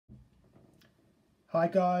Hi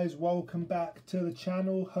guys, welcome back to the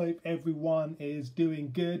channel. Hope everyone is doing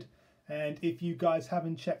good, and if you guys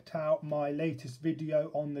haven't checked out my latest video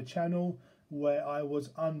on the channel where I was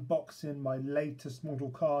unboxing my latest model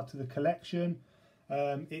car to the collection,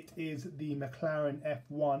 it is the McLaren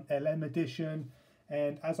F1 LM edition,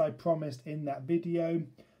 and as I promised in that video,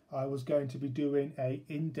 I was going to be doing an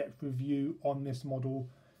in-depth review on this model.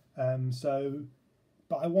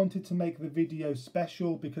 But I wanted to make the video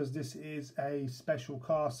special because this is a special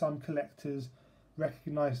car. Some collectors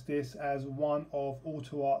recognize this as one of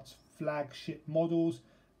AUTOart's flagship models,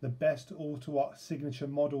 the best AUTOart signature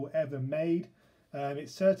model ever made.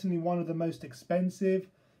 It's certainly one of the most expensive.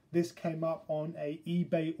 This came up on an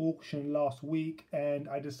eBay auction last week and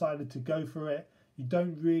I decided to go for it. You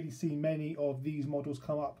don't really see many of these models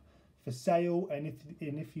come up for sale, and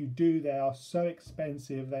if you do, they are so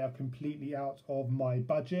expensive, they are completely out of my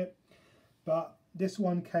budget. But this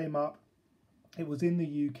one came up, it was in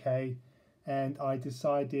the UK, and I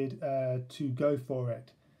decided to go for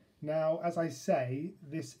it. Now, as I say,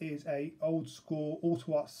 this is a old school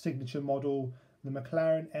AUTOart signature model, the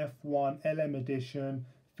McLaren F1 LM edition,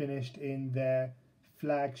 finished in their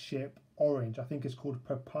flagship orange. I think it's called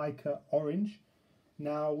Papaya orange.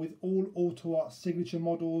 Now, with all AUTOart signature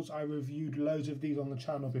models, I reviewed loads of these on the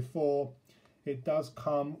channel before. It does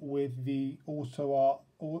come with the AUTOart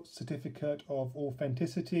certificate of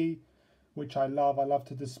authenticity, which I love. I love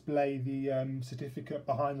to display the certificate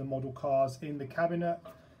behind the model cars in the cabinet.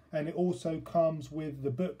 And it also comes with the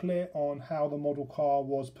booklet on how the model car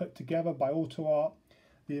was put together by AUTOart,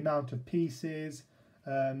 the amount of pieces,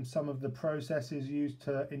 some of the processes used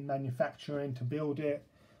in manufacturing to build it.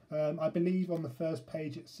 I believe on the first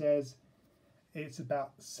page it says it's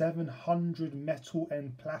about 700 metal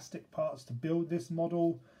and plastic parts to build this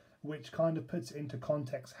model, which kind of puts it into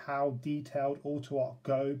context how detailed AUTOart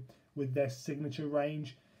go with their signature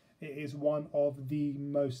range. It is one of the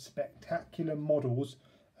most spectacular models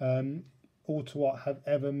AUTOart have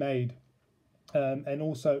ever made, and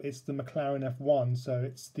also it's the McLaren F1, so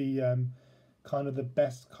it's the kind of the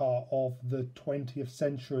best car of the 20th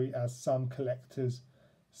century, as some collectors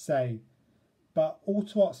say. But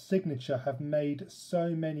AUTOart signature have made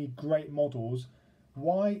so many great models.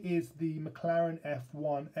 Why is the McLaren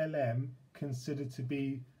F1 LM considered to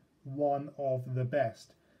be one of the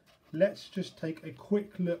best? Let's just take a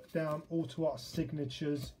quick look down AUTOart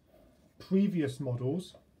signature's previous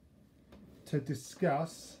models to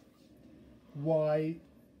discuss why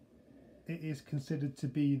it is considered to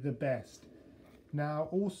be the best. Now,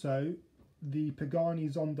 also the Pagani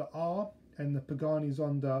Zonda R and the Pagani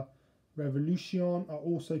Zonda Revolution are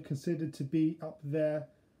also considered to be up there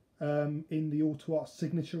in the AUTOart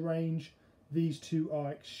signature range. These two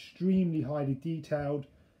are extremely highly detailed.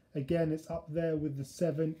 Again, it's up there with the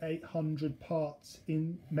 700-800 parts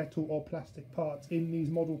in metal or plastic parts in these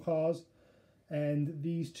model cars, and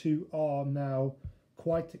these two are now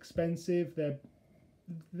quite expensive.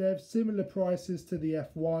 They're similar prices to the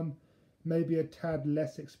F1, maybe a tad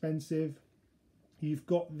less expensive. You've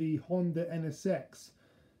got the Honda NSX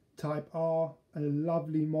Type R, a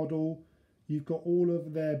lovely model. You've got all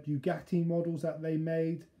of their Bugatti models that they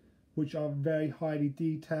made, which are very highly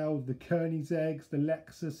detailed. The Koenigseggs, the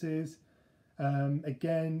Lexuses.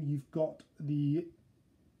 Again, you've got the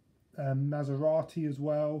Maserati as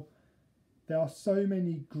well. There are so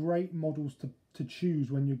many great models to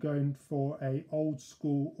choose when you're going for a old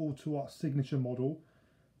school AUTOart signature model.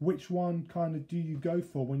 Which one kind of do you go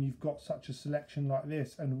for when you've got such a selection like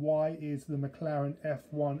this, and why is the McLaren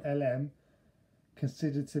F1 LM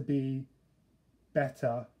considered to be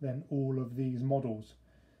better than all of these models?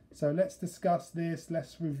 So let's discuss this,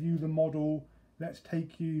 let's review the model, let's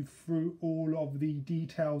take you through all of the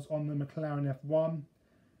details on the McLaren F1,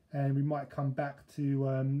 and we might come back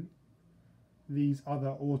to these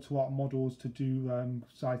other AUTOart models to do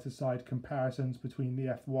side-to-side comparisons between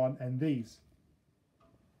the F1 and these.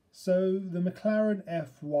 So the McLaren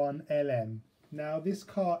F1 LM. Now this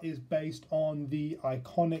car is based on the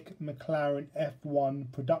iconic McLaren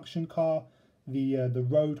F1 production car, the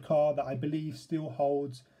road car that I believe still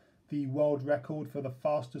holds the world record for the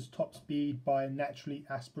fastest top speed by a naturally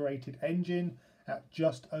aspirated engine at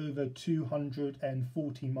just over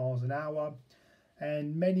 240 miles an hour.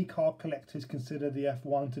 And many car collectors consider the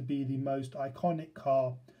F1 to be the most iconic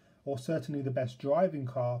car, or certainly the best driving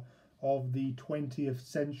car, of the 20th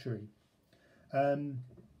century.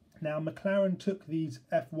 Now McLaren took these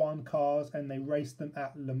F1 cars and they raced them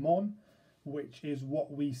at Le Mans, which is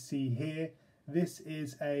what we see here. This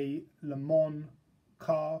is a Le Mans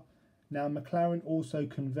car. Now McLaren also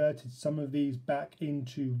converted some of these back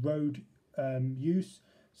into road use,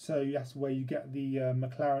 So that's where you get the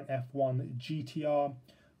McLaren F1 GTR,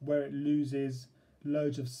 where it loses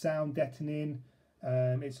loads of sound deadening.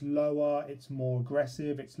 It's lower, it's more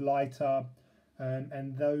aggressive, it's lighter,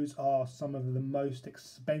 and those are some of the most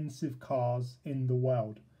expensive cars in the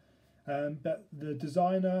world. But the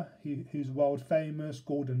designer, who's world famous,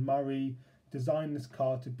 Gordon Murray, designed this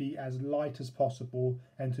car to be as light as possible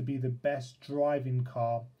and to be the best driving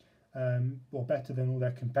car, or better than all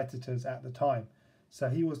their competitors at the time. So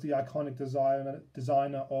he was the iconic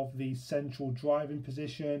designer of the central driving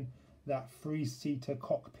position, that three-seater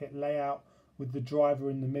cockpit layout with the driver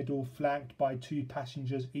in the middle flanked by two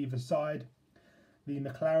passengers either side. The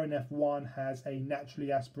McLaren F1 has a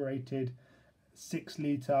naturally aspirated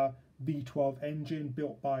 6-litre V12 engine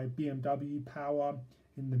built by BMW Power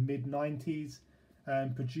in the mid-90s,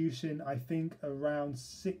 producing I think around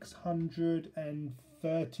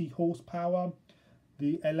 630 horsepower.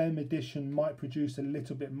 The LM edition might produce a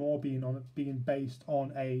little bit more, being based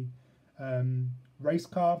on a race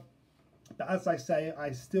car. But as I say,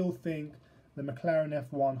 I still think the McLaren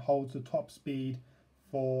F1 holds the top speed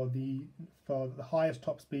for the highest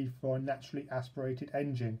top speed for a naturally aspirated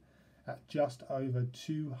engine at just over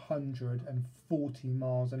 240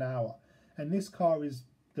 miles an hour. And this car is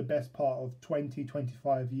the best part of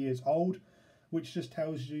 20-25 years old, which just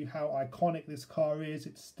tells you how iconic this car is.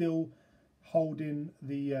 It's still holding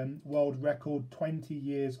the world record 20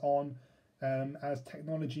 years on. As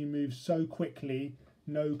technology moves so quickly,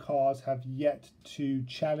 no cars have yet to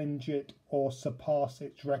challenge it or surpass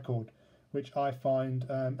its record, which I find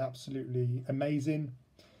absolutely amazing.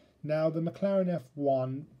 Now, the McLaren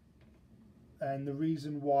F1, and the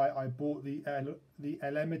reason why I bought the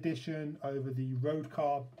LM edition over the road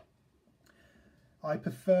car, I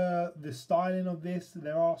prefer the styling of this.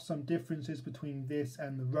 There are some differences between this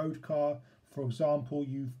and the road car. For example,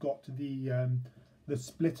 you've got the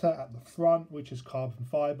splitter at the front, which is carbon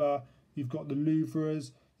fibre. You've got the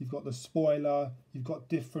louvres, you've got the spoiler, you've got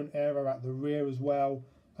different aero at the rear as well.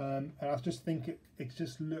 And I just think it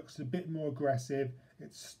just looks a bit more aggressive.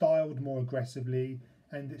 It's styled more aggressively,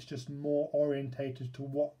 and it's just more orientated to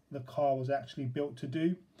what the car was actually built to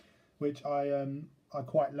do, which I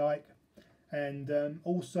quite like. And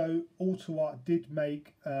also, AUTOart did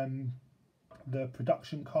make the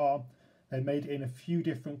production car. They made it in a few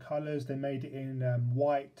different colours. They made it in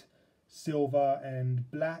white, silver and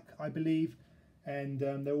black, I believe. And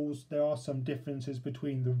there are some differences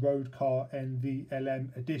between the road car and the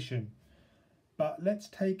LM edition. But let's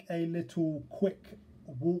take a little quick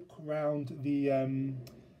walk around the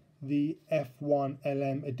F1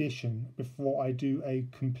 LM edition before I do a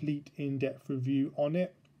complete in-depth review on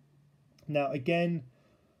it. Now again,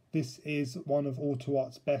 this is one of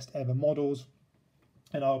AUTOart's best ever models,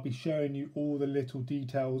 and I'll be showing you all the little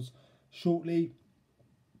details shortly.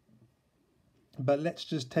 But let's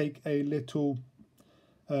just take a little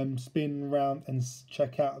spin around and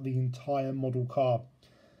check out the entire model car.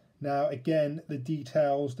 Now again, the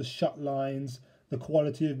details, the shut lines, the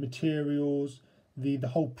quality of materials, the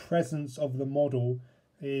whole presence of the model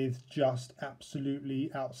is just absolutely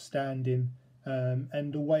outstanding.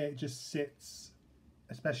 And the way it just sits,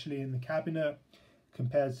 especially in the cabinet,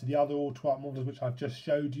 compared to the other AUTOart models which I've just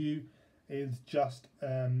showed you, is just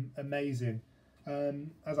amazing.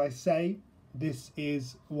 As I say, this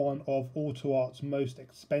is one of AUTOart's most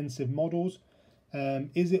expensive models.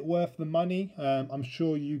 Is it worth the money? I'm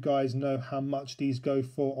sure you guys know how much these go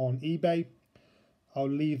for on eBay. I'll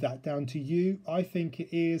leave that down to you. I think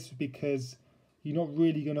it is, because you're not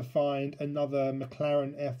really going to find another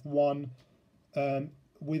McLaren F1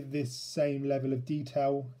 with this same level of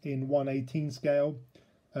detail in 1/18 scale,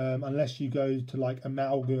 unless you go to like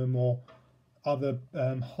Amalgam or other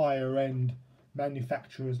higher end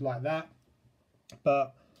manufacturers like that.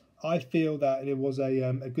 But I feel that it was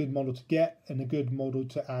a good model to get and a good model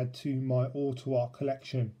to add to my AUTOart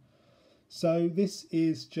collection. So this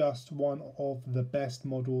is just one of the best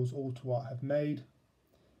models AUTOart have made,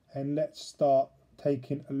 and let's start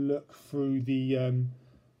taking a look through the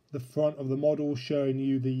front of the model, showing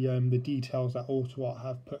you the details that AUTOart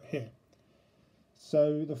have put here.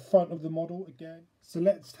 So the front of the model again. So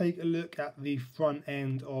let's take a look at the front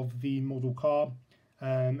end of the model car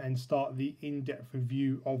and start the in-depth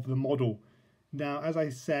review of the model. Now, as I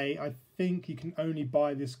say, I think you can only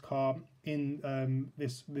buy this car in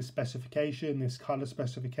this specification, this color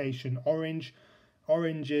specification, orange.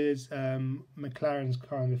 Orange is McLaren's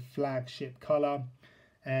kind of flagship color,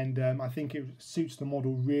 and I think it suits the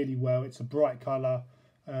model really well. It's a bright color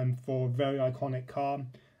for a very iconic car.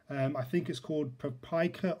 I think it's called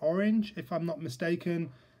Papaya orange, if I'm not mistaken.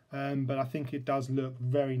 but I think it does look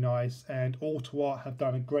very nice, and AUTOart have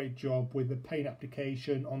done a great job with the paint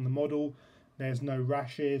application on the model. There's no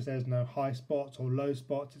rashes, there's no high spots or low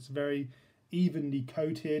spots. It's very evenly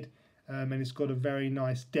coated, and it's got a very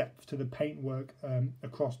nice depth to the paintwork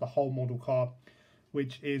across the whole model car,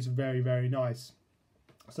 which is very, very nice.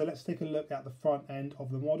 So let's take a look at the front end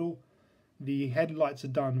of the model. The headlights are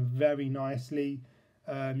done very nicely.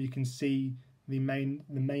 You can see the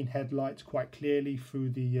main headlights quite clearly through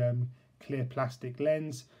the clear plastic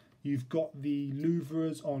lens. You've got the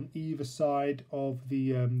louvers on either side of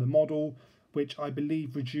the model, which I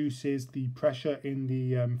believe reduces the pressure in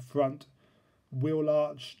the front wheel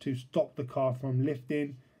arch to stop the car from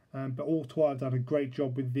lifting. But AUTOart have done a great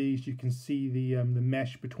job with these. You can see the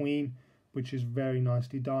mesh between, which is very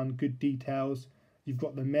nicely done. Good details. You've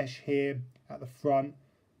got the mesh here at the front.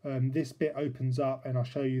 This bit opens up, and I'll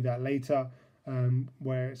show you that later,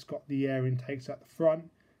 where it's got the air intakes at the front.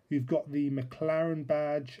 You've got the McLaren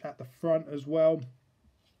badge at the front as well.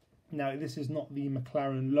 Now, this is not the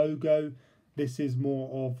McLaren logo. This is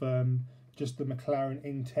more of just the McLaren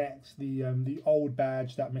in-text, the old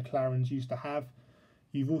badge that McLarens used to have.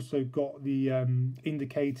 You've also got the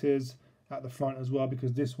indicators at the front as well,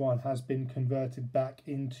 because this one has been converted back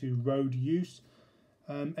into road use.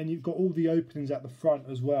 And you've got all the openings at the front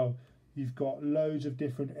as well. You've got loads of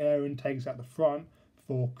different air intakes at the front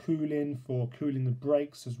for cooling the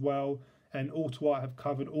brakes as well. And AUTOart have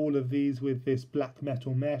covered all of these with this black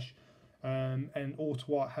metal mesh. And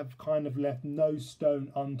AUTOart have kind of left no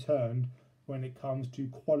stone unturned when it comes to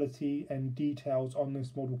quality and details on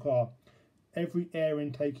this model car. Every air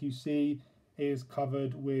intake you see is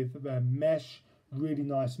covered with mesh, really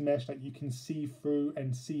nice mesh that you can see through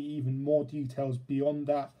and see even more details beyond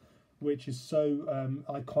that, which is so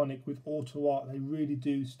iconic with AUTOart. They really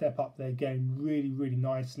do step up their game really, really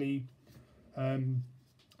nicely.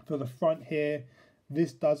 For the front here,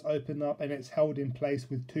 this does open up and it's held in place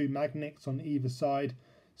with two magnets on either side,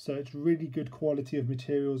 so it's really good quality of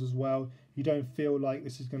materials as well. You don't feel like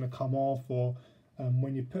this is going to come off, or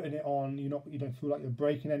when you're putting it on, you don't feel like you're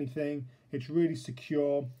breaking anything. It's really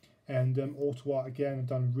secure, and AUTOart again have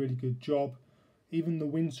done a really good job. Even the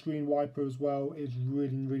windscreen wiper as well is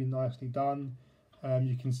really, really nicely done.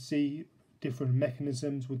 You can see different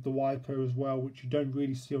mechanisms with the wiper as well, which you don't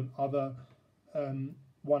really see on other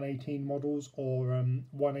 118 models or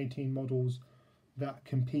 118 models that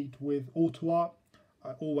compete with AUTOart.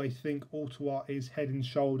 I always think AUTOart is head and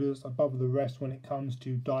shoulders above the rest when it comes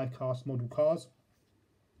to die-cast model cars.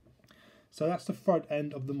 So that's the front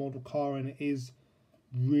end of the model car, and it is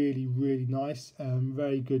really, really nice.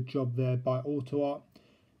 Very good job there by AUTOart.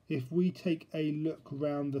 If we take a look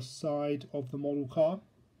around the side of the model car,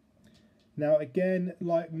 now again,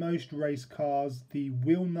 like most race cars, the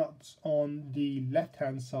wheel nuts on the left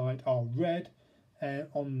hand side are red, and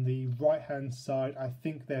on the right hand side I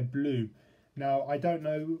think they're blue. Now I don't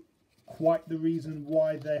know quite the reason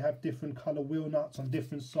why they have different colour wheel nuts on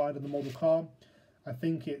different sides of the model car. I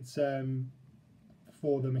think it's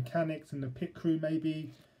for the mechanics and the pit crew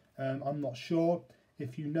maybe. I'm not sure.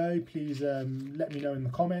 If you know, please let me know in the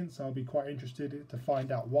comments. I'll be quite interested to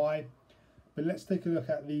find out why. But let's take a look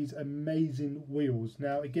at these amazing wheels.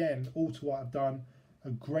 Now again, AUTOart have done a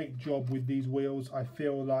great job with these wheels. I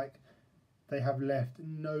feel like they have left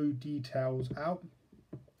no details out.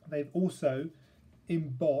 They've also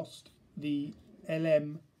embossed the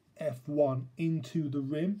LM F1 into the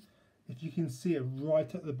rim. If you can see it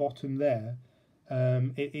right at the bottom there,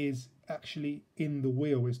 it is actually in the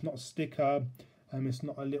wheel. It's not a sticker, it's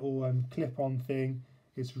not a little clip-on thing.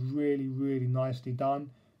 It's really, really nicely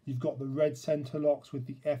done. You've got the red centre locks with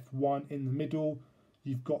the F1 in the middle.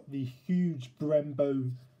 You've got the huge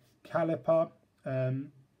Brembo caliper, as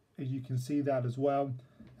you can see that as well.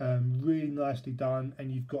 Really nicely done.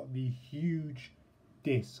 And you've got the huge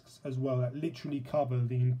discs as well that literally cover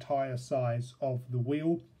the entire size of the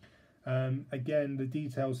wheel. Again, the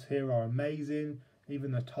details here are amazing.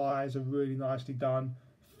 Even the tyres are really nicely done.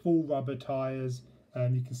 Full rubber tyres,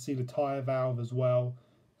 and you can see the tyre valve as well.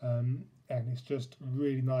 And it's just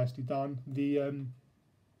really nicely done.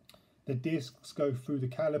 The discs go through the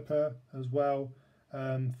caliper as well.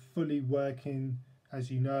 Fully working, as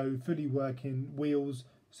you know, fully working wheels,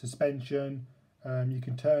 suspension. You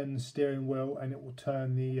can turn the steering wheel and it will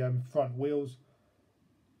turn the front wheels.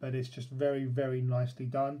 But it's just very, very nicely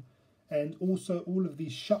done. And also all of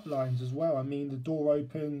these shut lines as well. I mean, the door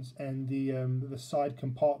opens and the side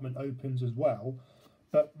compartment opens as well.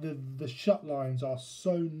 But the shut lines are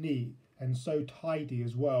so neat and so tidy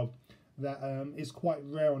as well that is quite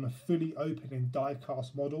rare on a fully open and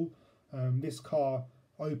die-cast model. This car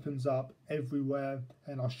opens up everywhere,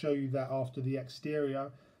 and I'll show you that after the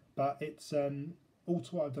exterior. But it's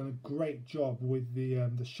AUTOart have done a great job with the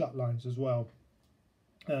shut lines as well,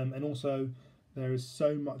 and also there is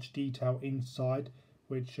so much detail inside,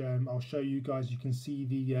 which I'll show you guys. You can see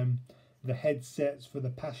the headsets for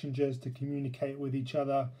the passengers to communicate with each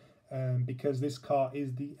other. Because this car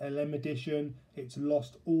is the LM edition, it's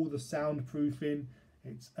lost all the soundproofing.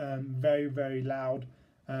 It's very, very loud.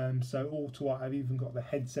 So AUTOart have even got the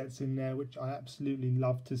headsets in there, which I absolutely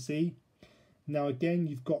love to see. Now again,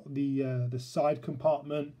 you've got the side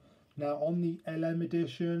compartment. Now on the LM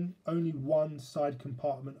edition, only one side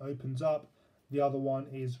compartment opens up, the other one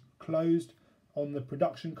is closed. On the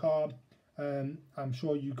production car, I'm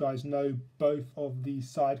sure you guys know, both of the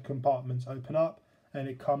side compartments open up, and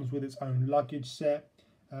it comes with its own luggage set,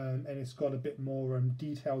 and it's got a bit more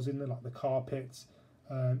details in there, like the carpets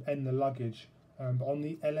and the luggage. But on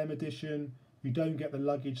the LM edition, you don't get the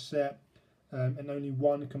luggage set, and only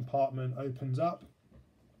one compartment opens up,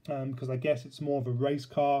 because I guess it's more of a race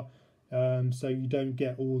car, so you don't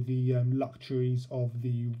get all the luxuries of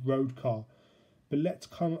the road car. But let's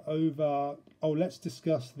come over. Let's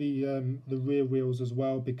discuss the rear wheels as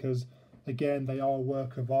well, because again, they are a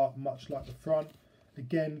work of art, much like the front.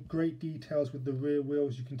 Again, great details with the rear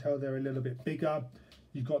wheels. You can tell they're a little bit bigger.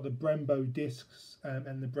 You've got the Brembo discs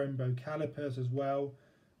and the Brembo calipers as well,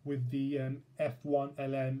 with the F1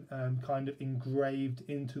 LM kind of engraved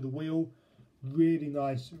into the wheel. Really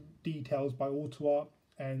nice details by AUTOart,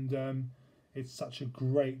 and it's such a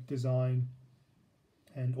great design.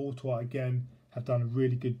 And AUTOart again have done a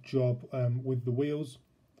really good job with the wheels.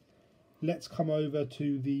 Let's come over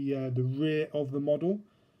to the rear of the model.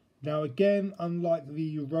 Now again, unlike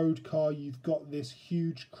the road car, you've got this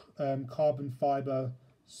huge carbon fibre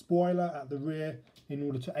spoiler at the rear in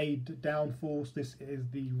order to aid downforce. This is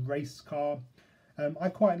the race car. I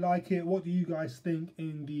quite like it. What do you guys think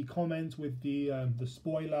in the comments with the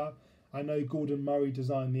spoiler? I know Gordon Murray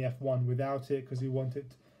designed the F1 without it because he wanted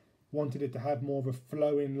it to have more of a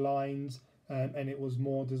flowing lines, and it was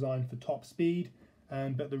more designed for top speed.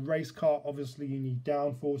 But the race car, obviously you need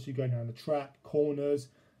downforce. You go down the track, corners.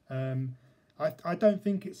 I don't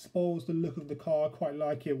think it spoils the look of the car. I quite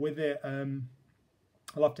like it with it.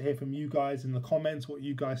 I'd love to hear from you guys in the comments what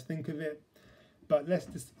you guys think of it. But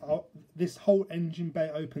this whole engine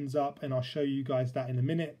bay opens up, and I'll show you guys that in a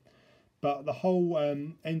minute. But the whole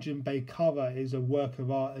engine bay cover is a work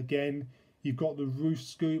of art again. You've got the roof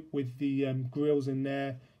scoop with the grills in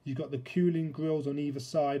there. You've got the cooling grills on either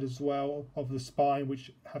side as well of the spine,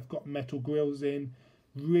 which have got metal grills in.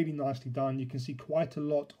 Really nicely done. You can see quite a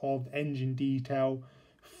lot of engine detail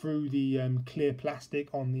through the clear plastic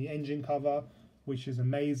on the engine cover, which is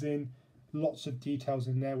amazing. Lots of details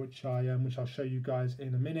in there, which I'll show you guys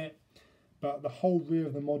in a minute. But the whole rear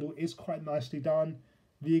of the model is quite nicely done.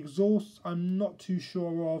 The exhausts, I'm not too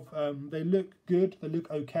sure of. They look good. They look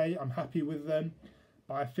okay. I'm happy with them.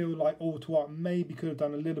 But I feel like AUTOart maybe could have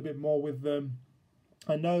done a little bit more with them.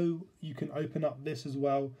 I know you can open up this as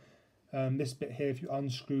well. This bit here, if you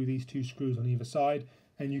unscrew these two screws on either side,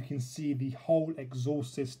 and you can see the whole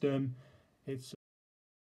exhaust system. It's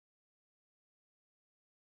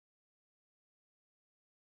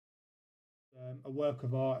a work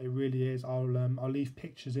of art. It really is. I'll leave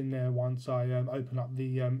pictures in there once I open up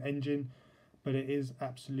the engine, but it is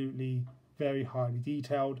absolutely very highly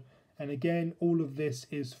detailed. And again, all of this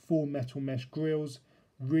is full metal mesh grills,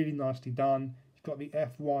 really nicely done. You've got the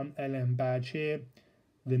F1 LM badge here,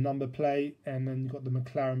 the number plate, and then you've got the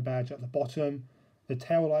McLaren badge at the bottom. The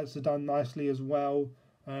tail lights are done nicely as well.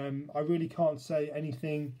 I really can't say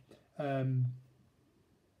anything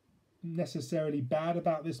necessarily bad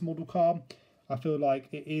about this model car. I feel like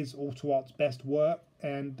it is AUTOart's best work,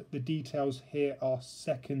 and the details here are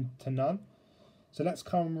second to none. So let's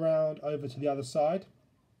come around over to the other side.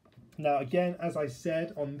 Now again, as I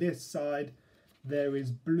said, on this side there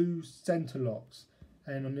is blue center locks,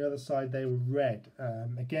 and on the other side they were red.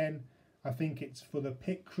 Again, I think it's for the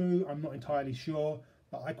pit crew. I'm not entirely sure,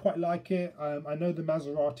 but I quite like it. I know the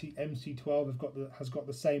Maserati MC12 has got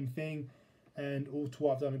the same thing, and AUTOart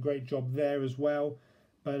have done a great job there as well.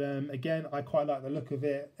 But again, I quite like the look of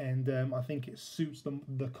it, and I think it suits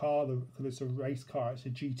the car because it's a race car. It's a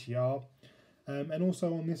GTR. And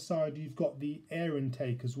also on this side you've got the air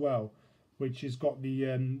intake as well, which has got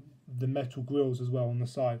the metal grills as well on the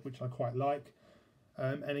side, which I quite like.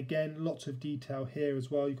 And again, lots of detail here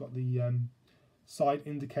as well. You've got the side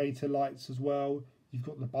indicator lights as well. You've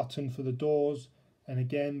got the button for the doors, and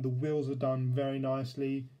again the wheels are done very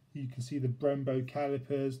nicely. You can see the Brembo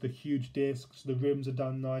calipers, the huge discs, the rims are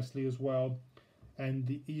done nicely as well.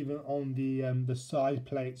 and even on the side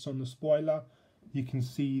plates on the spoiler, you can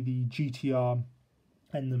see the GTR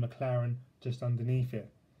and the McLaren just underneath it.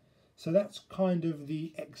 So that's kind of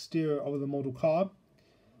the exterior of the model car.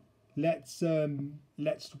 Let's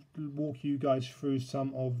walk you guys through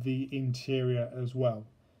some of the interior as well.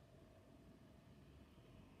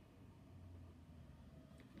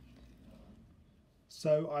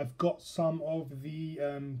 So I've got some of the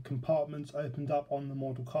compartments opened up on the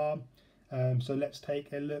model car. So let's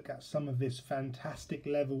take a look at some of this fantastic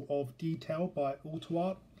level of detail by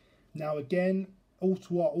AUTOart. Now again,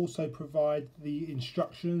 AUTOart also provide the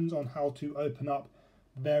instructions on how to open up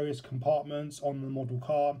various compartments on the model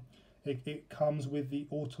car. It comes with the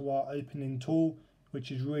AUTOart opening tool,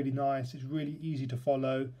 which is really nice. It's really easy to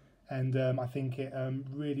follow, and I think it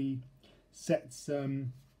really sets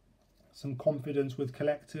some confidence with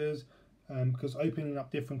collectors, because opening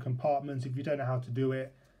up different compartments, if you don't know how to do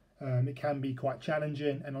it, it can be quite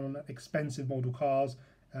challenging, and on expensive model cars,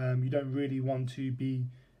 you don't really want to be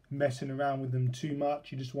messing around with them too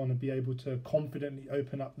much. You just want to be able to confidently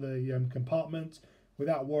open up the compartments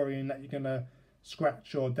without worrying that you're going to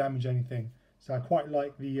scratch or damage anything. So I quite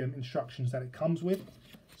like the instructions that it comes with.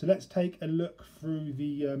 So let's take a look through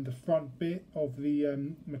the front bit of the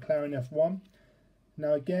McLaren F1.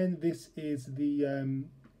 Now again, this is the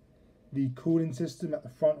cooling system at the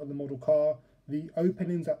front of the model car. The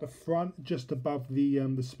openings at the front, just above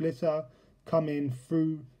the splitter, come in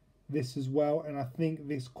through this as well, and I think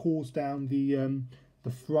this cools down the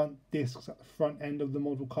front discs at the front end of the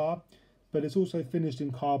model car. But it's also finished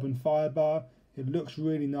in carbon fibre. It looks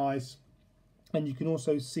really nice, and you can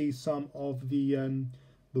also see some of the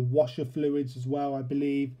washer fluids as well, I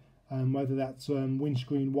believe, whether that's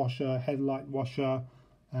windscreen washer, headlight washer.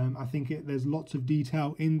 I think there's lots of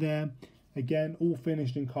detail in there. Again, all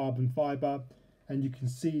finished in carbon fibre, and you can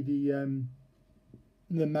see the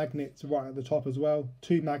magnets right at the top as well.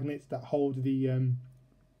 2 magnets that hold the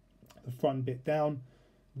front bit down.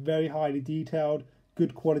 Very highly detailed,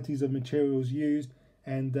 good qualities of materials used,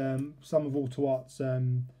 and some of AUTOart's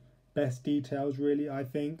best details, really, I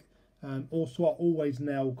think. AUTOart always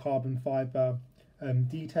nail carbon fibre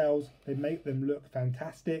details. They make them look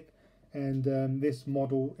fantastic, and this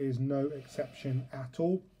model is no exception at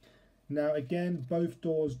all. Now again, both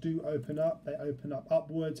doors do open up. They open up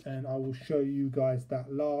upwards, and I will show you guys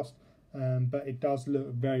that last, but it does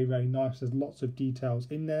look very, very nice. There's lots of details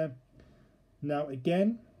in there. Now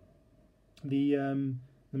again, the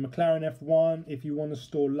McLaren F1, if you want to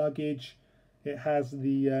store luggage, it has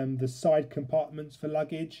the side compartments for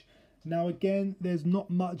luggage. Now again, there's not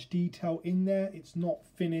much detail in there. It's not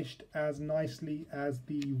finished as nicely as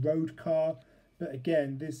the road car, but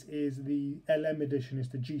again, this is the LM edition. It's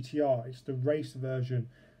the GTR, it's the race version,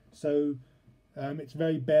 so it's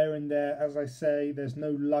very bare in there. As I say, there's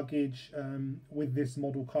no luggage with this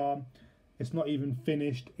model car. It's not even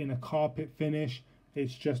finished in a carpet finish.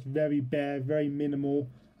 It's just very bare, very minimal,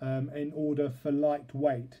 in order for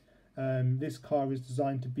lightweight. This car is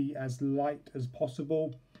designed to be as light as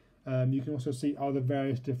possible. You can also see other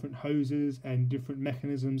various different hoses and different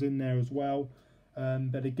mechanisms in there as well.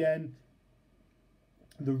 But again,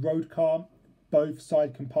 the road car, both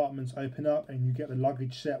side compartments open up and you get the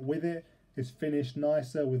luggage set with it. It's finished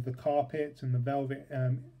nicer with the carpets and the velvet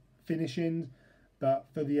finishings, but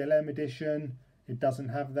for the LM edition, it doesn't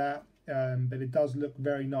have that, but it does look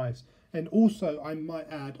very nice. And also, I might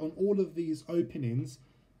add, on all of these openings,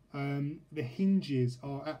 the hinges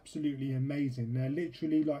are absolutely amazing. They're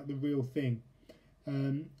literally like the real thing.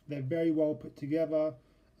 They're very well put together.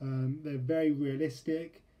 They're very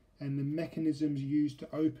realistic, and the mechanisms used to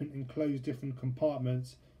open and close different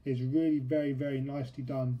compartments is really very, very nicely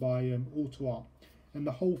done by AUTOart. And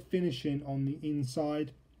the whole finishing on the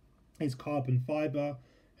inside is carbon fibre,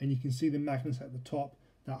 and you can see the magnets at the top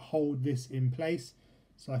that hold this in place.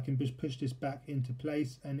 So I can just push this back into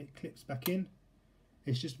place and it clips back in.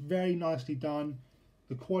 It's just very nicely done.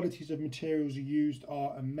 The qualities of materials used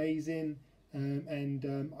are amazing,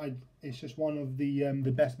 it's just one of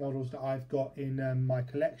the best models that I've got in my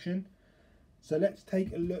collection. So let's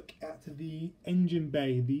take a look at the engine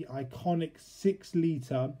bay, the iconic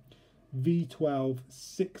 6-litre V12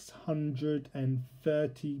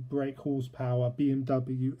 630 brake horsepower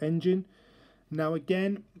BMW engine. Now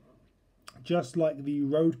again, just like the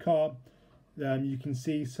road car, you can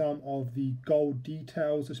see some of the gold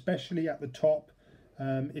details, especially at the top.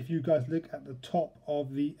 If you guys look at the top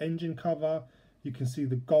of the engine cover, you can see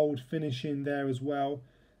the gold finishing there as well.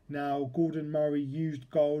 Now, Gordon Murray used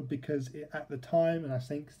gold because at the time, and I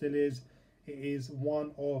think still is, it is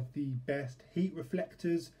one of the best heat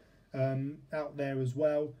reflectors out there as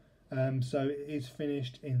well. So it is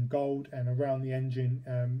finished in gold, and around the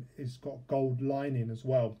engine it's got gold lining as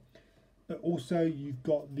well. But also you've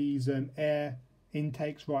got these air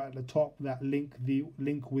intakes right at the top that link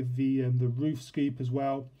with the roof scoop as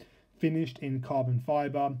well, finished in carbon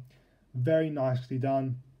fibre, very nicely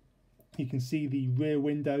done. You can see the rear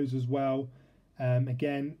windows as well,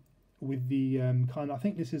 again with the I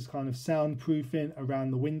think this is kind of soundproofing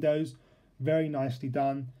around the windows, very nicely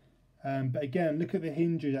done. But again, look at the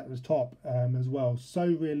hinges at the top as well, so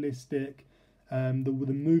realistic. The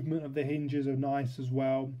movement of the hinges are nice as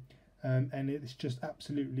well, and it's just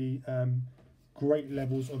absolutely great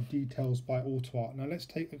levels of details by AUTOart. Now let's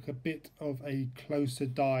take a bit of a closer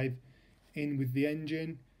dive in with the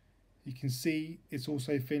engine. You can see it's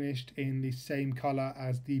also finished in the same colour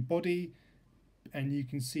as the body, and you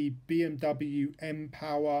can see BMW,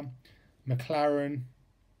 M-Power, McLaren,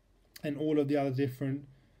 and all of the other different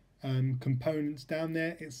components down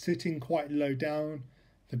there. It's sitting quite low down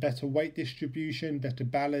for better weight distribution, better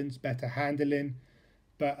balance, better handling.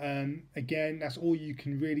 But again, that's all you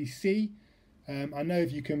can really see. I know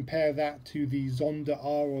if you compare that to the Zonda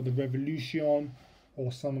R or the Revolution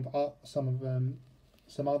or some other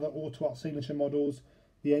AUTOart signature models,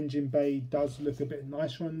 the engine bay does look a bit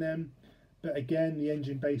nicer on them. But again, the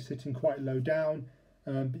engine bay is sitting quite low down,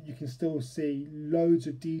 but you can still see loads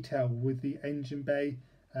of detail with the engine bay,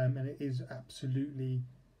 and it is absolutely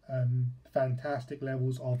fantastic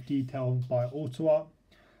levels of detail by AUTOart.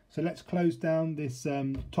 So let's close down this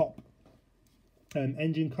top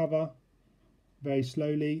engine cover very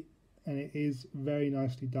slowly, and it is very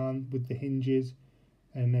nicely done with the hinges,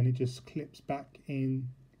 and then it just clips back in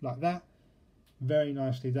like that. Very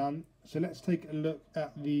nicely done. So let's take a look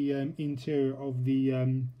at the interior of the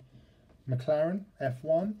McLaren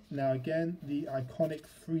F1. Now again, the iconic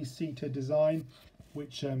three-seater design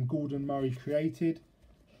which Gordon Murray created.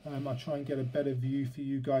 I'll try and get a better view for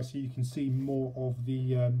you guys so you can see more of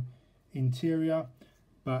the interior.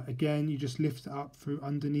 But again, you just lift it up through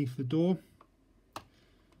underneath the door.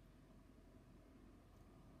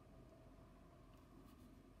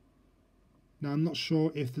 Now I'm not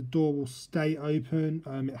sure if the door will stay open,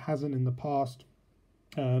 it hasn't in the past,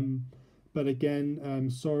 but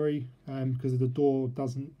again, sorry, because the door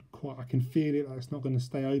doesn't quite, I can feel it, that it's not going to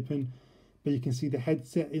stay open, but you can see the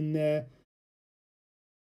headset in there.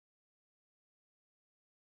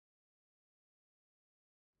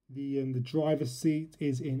 The driver's seat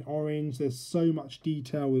is in orange. There's so much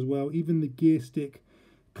detail as well. Even the gear stick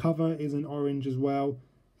cover is in orange as well.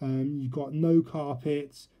 You've got no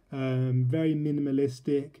carpets. Very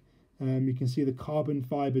minimalistic. You can see the carbon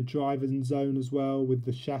fibre driving zone as well with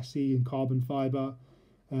the chassis and carbon fibre.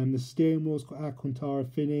 The steering wheel's got Alcantara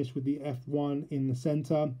finish with the F1 in the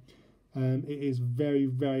centre. It is very,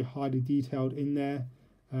 very highly detailed in there.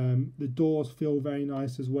 The doors feel very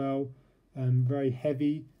nice as well, very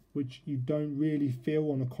heavy, which you don't really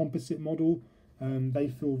feel on the composite model. They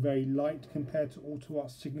feel very light compared to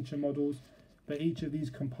AUTOart signature models, but each of these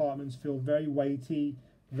compartments feel very weighty,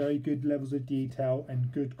 very good levels of detail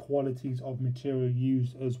and good qualities of material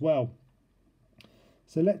used as well.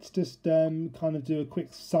 So let's just kind of do a quick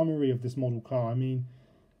summary of this model car. I mean,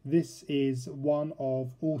 this is one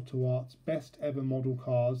of AUTOart's best ever model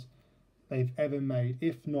cars they've ever made,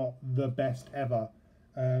 if not the best ever.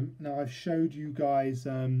 Now I've showed you guys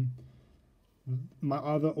my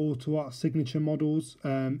other AUTOart signature models,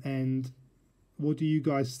 and what do you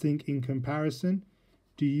guys think in comparison?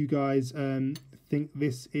 Do you guys think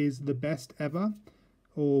this is the best ever,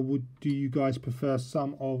 or do you guys prefer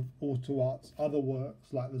some of AUTOart's other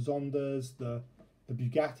works like the Zondas, the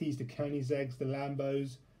Bugattis, the Koenigseggs, the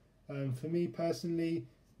Lambos? For me personally,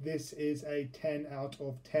 this is a 10 out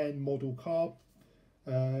of 10 model car.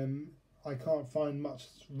 I can't find much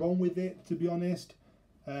wrong with it, to be honest.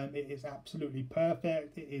 It is absolutely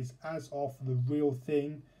perfect. It is as of the real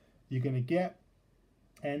thing you're going to get.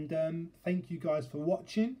 And thank you guys for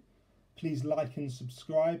watching. Please like and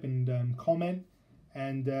subscribe and comment.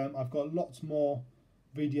 And I've got lots more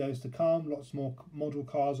videos to come, lots more model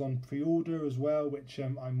cars on pre-order as well, which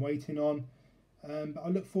I'm waiting on. But I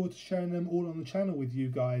look forward to sharing them all on the channel with you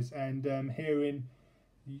guys, and hearing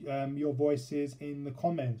your voices in the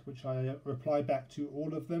comments, which I reply back to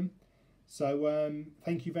all of them. So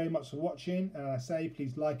thank you very much for watching, and I say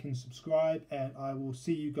please like and subscribe, and I will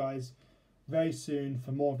see you guys very soon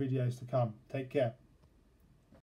for more videos to come. Take care.